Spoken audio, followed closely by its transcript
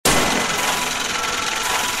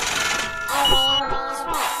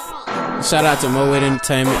Shout out to MoWet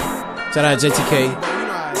Entertainment. Shout out JTK.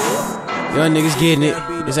 Young niggas getting it.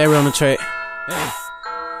 It's A on the track.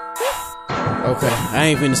 Okay, I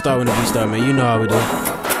ain't finna start when the beat start, man. You know how we do.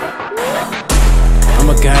 I'm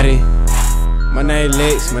a Gotti. My name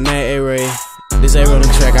Lex. My name A-Ray. This A on the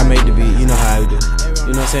track. I made the beat. You know how we do.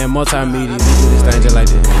 You know what I'm saying? Multimedia. We do this thing just like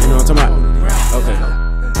this. You know what I'm talking about? Okay.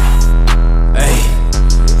 Hey.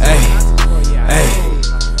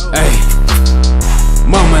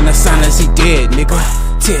 Mama, the silence, he dead, nigga.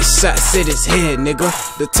 10 shots at his head, nigga.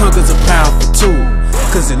 The tongue is a powerful tool,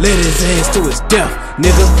 cause it led his ass to his death,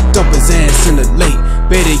 nigga. Dump his ass in the lake.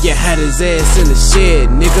 Better yet, hide his ass in the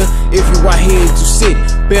shed, nigga. If you out here in New City,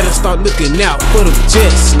 better start looking out for them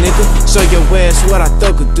jets, nigga. Show your ass what I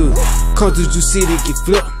thug could do. Come to New City, get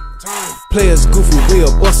flipped. Players goofy,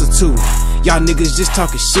 real bust or two. Y'all niggas just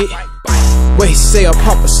talking shit. Wait, say a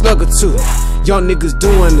pop a slug or two. Y'all niggas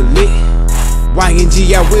doing the lit.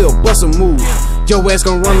 YNG, I will bust a move. Your ass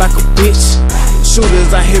gon' run like a bitch.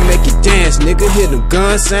 Shooters out here make it dance, nigga. Hear them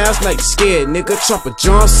gun sounds like you scared, nigga. Trumpet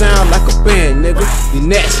drum sound like a band, nigga. You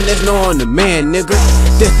next, let's know on the man, nigga.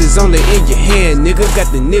 Death is only in your hand, nigga.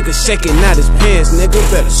 Got the nigga shaking out his pants, nigga.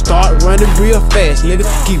 Better start running real fast, nigga.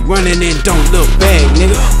 Keep running and don't look back,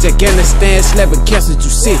 nigga. Afghanistan, slapping castles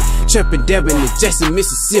you see. Trapping, dabbing in Jackson,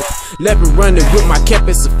 Mississippi. Leopard running with my cap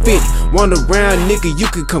as a fit. Want around, nigga, you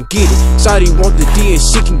can come get it. Shawty want the D and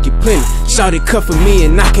she can get plenty. Shawty cuffing me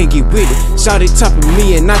and I can't get with it. Shawty topping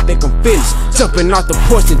me and I think I'm finished. Jumping off the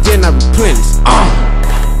porch and then I replenish.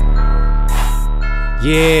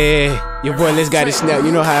 Yeah, your boy Let's got it snap.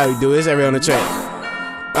 You know how we do it. It's every on the track.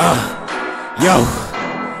 Yo,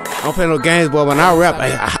 I don't play no games, boy. When I rap,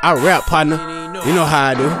 I rap, partner. You know how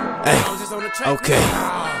I do. Hey, okay.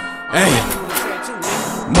 Hey,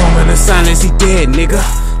 moment of silence, he dead, nigga.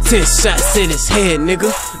 10 shots in his head, nigga.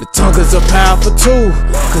 The tongue is a powerful tool,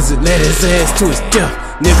 cause it led his ass to his death,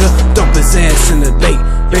 nigga. Dump his ass in the lake.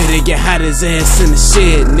 Better get hide his ass in the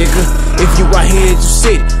shed, nigga. If you out here in New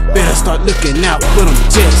City, better start looking out for them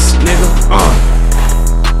jets, nigga.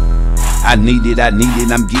 I need it,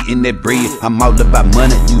 I'm getting that bread. I'm all about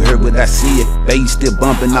money, you heard what I said. Bass still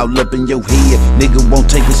bumping all up in your head. Nigga won't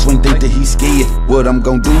take a swing, think that he's scared. What I'm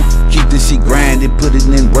gon' do? Keep this shit grinding, put it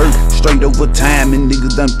in work. Straight over time, and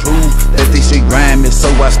niggas done prove that they shit grinding. So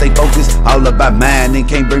I stay focused, all about mine. And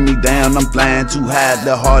can't bring me down, I'm flying too high.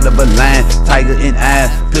 The heart of a lion, tiger in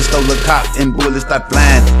eyes. Pistol a cop, and bullets start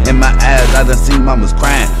flying. In my eyes, I done seen mamas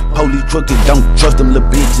crying. Police crooked, don't trust them little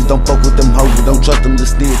bitches. Don't fuck with them hoes, don't trust them little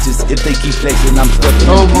snitches. If they keep flexing, I'm stuffing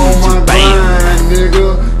them on my grind,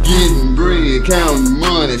 nigga. Getting bread, counting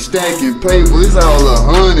money, stacking paper. It's all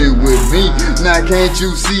 100 with me. Now can't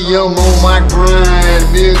you see I'm on my grind,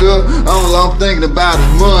 nigga? All I'm thinking about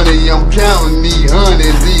is money. I'm counting these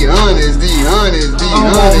hundreds, these hundreds, these hundreds, these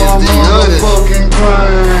hundreds, these hundreds. Fucking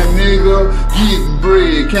grind, nigga. Getting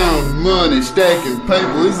bread, counting money, stacking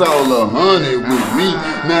paper. It's all 100 with me.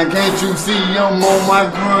 Now can't you see I'm on my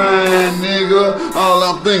grind, nigga? All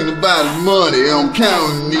I'm thinking about is money. I'm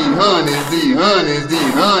counting these hundreds, these hundreds,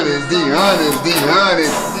 these hundreds, these hundreds, these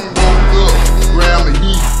hundreds. Woke up, grab a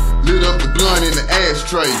heat, lit up the blunt in the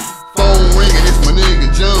ashtray. Phone ringing, it's my nigga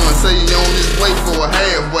John. Say he on his way for a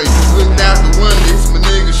halfway. Looked out the window, it's my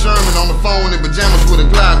nigga Sherman on the phone in pajamas with a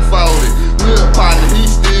Glock folded. Real partner, he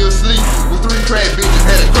still sleep. With 3 crack bitches,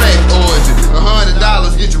 had a crack origin.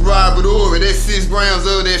 $100 get you Robert Ory. That's 6 grams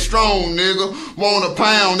of that strong, nigga. Want a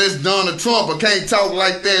pound, that's Donald Trump. I can't talk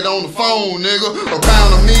like that on the phone, nigga. A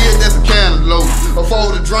pound of mid, that's a cantaloupe. A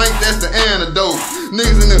fold of drink, that's the antidote.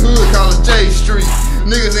 Niggas in the hood call us J Street.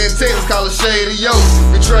 Niggas in Texas call us Shady Yo.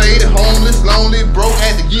 Betrayed, homeless, lonely, broke,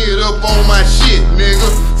 had to get up on my shit, nigga.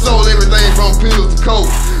 Sold everything from pills to coke.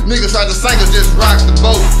 Niggas tried to sink us, just rocks the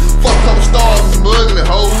boat. Fuck a couple stars and some ugly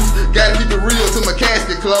hoes. Gotta keep it real till my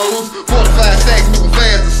casket closed. 45 stacks moving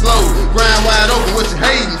fast and slow. Grind wide open, what you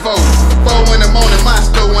hating for? 4 in the morning, my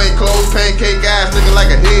store ain't closed. Pancake guys looking like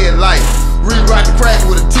a headlight. Re-rock the crack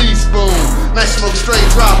with a teaspoon. Night smoke straight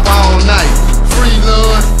drop all night. Free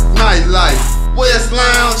lunch, nightlife. West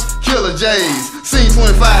Lounge, Killer J's. Seen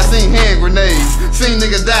 25, seen hand grenades. Seen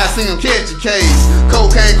niggas die, seen them catch a case.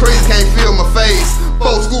 Cocaine crazy, can't feel my face.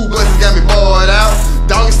 4 school buses got me barred out.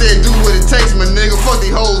 Doggy said do what it takes, my nigga. Fuck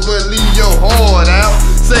these hoes, but leave your heart out.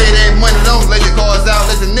 Say that money, don't let your cars out.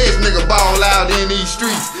 Let the next nigga ball out in these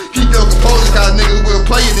streets. Keep your composure, cause niggas will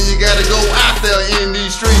play it, then you gotta go out there in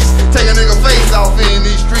these streets. Take a nigga face off in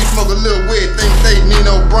these streets. Smoke a little wet, think they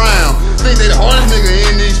Nino Brown. Think they the hardest nigga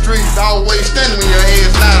in these streets. Always standing when your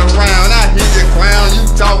ass not around. I hear you clown, you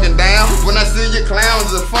talking down. When I see your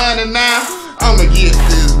clowns are funny now, I'ma get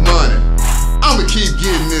this money. I'ma keep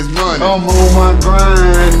getting this money. I'm on my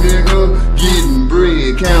grind, nigga. getting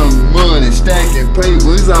bread, counting money, stacking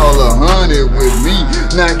paper, it's all 100 with me.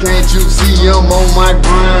 Now can't you see I'm on my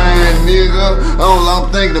grind, nigga? All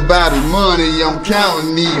I'm thinking about is money, I'm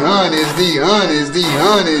counting these hundreds, these hundreds, these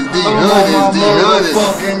hundreds, these hundreds, these hundreds.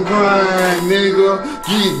 Fucking grind, nigga,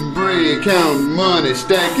 getting bread, counting money,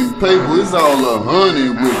 stacking paper, it's all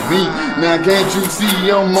 100 with me. Now can't you see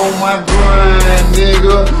I'm on my grind,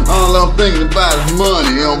 nigga? All I'm thinking about is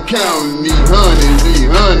money, I'm counting these hundreds, these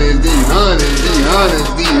hundreds, these hundreds, these hundreds,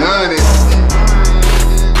 these hundreds.